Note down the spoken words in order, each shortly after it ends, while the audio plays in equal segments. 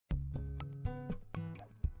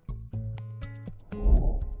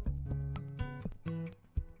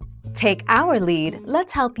Take our lead,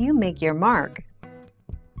 let's help you make your mark.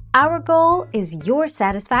 Our goal is your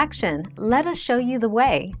satisfaction. Let us show you the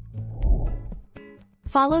way.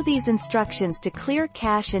 Follow these instructions to clear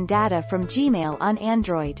cache and data from Gmail on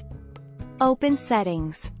Android. Open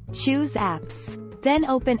Settings. Choose Apps. Then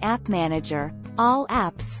open App Manager, All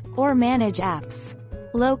Apps, or Manage Apps.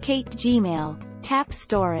 Locate Gmail. Tap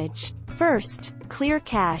Storage. First, clear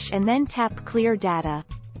cache and then tap Clear Data.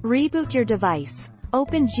 Reboot your device.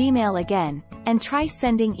 Open Gmail again, and try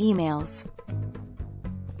sending emails.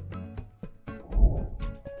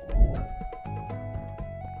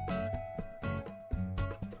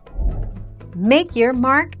 Make your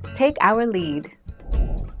mark, take our lead.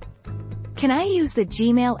 Can I use the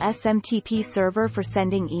Gmail SMTP server for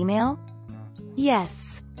sending email?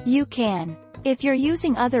 Yes, you can. If you're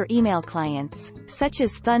using other email clients, such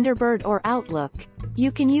as Thunderbird or Outlook, you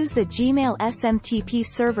can use the Gmail SMTP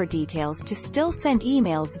server details to still send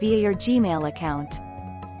emails via your Gmail account.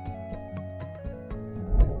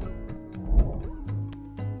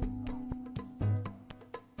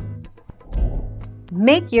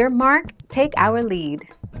 Make your mark, take our lead.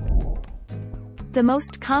 The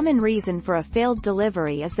most common reason for a failed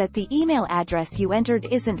delivery is that the email address you entered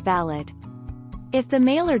isn't valid. If the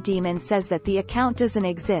mailer daemon says that the account doesn't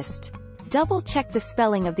exist, double-check the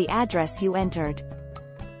spelling of the address you entered.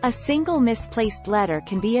 A single misplaced letter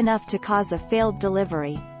can be enough to cause a failed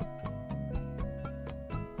delivery.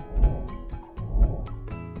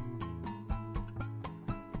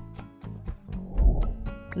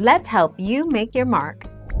 Let's help you make your mark.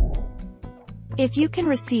 If you can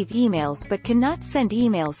receive emails but cannot send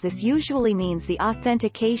emails, this usually means the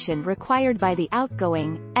authentication required by the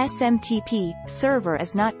outgoing SMTP server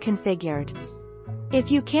is not configured. If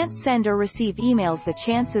you can't send or receive emails, the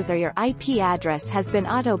chances are your IP address has been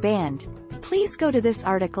auto-banned. Please go to this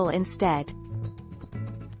article instead.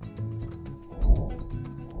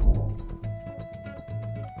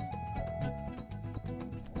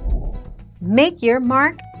 Make your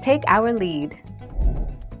mark, take our lead.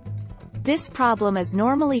 This problem is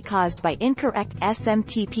normally caused by incorrect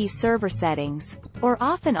SMTP server settings, or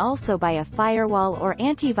often also by a firewall or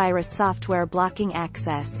antivirus software blocking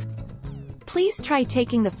access. Please try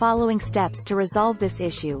taking the following steps to resolve this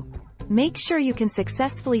issue. Make sure you can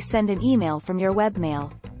successfully send an email from your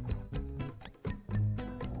webmail.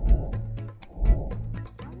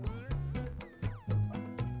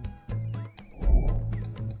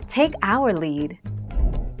 Take our lead.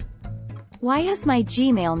 Why is my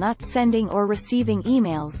Gmail not sending or receiving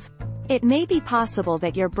emails? It may be possible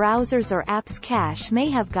that your browsers or apps cache may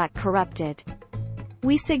have got corrupted.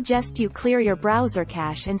 We suggest you clear your browser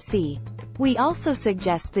cache and see. We also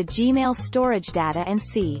suggest the Gmail storage data and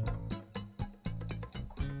see.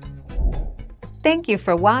 Thank you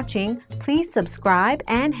for watching. Please subscribe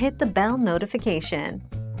and hit the bell notification.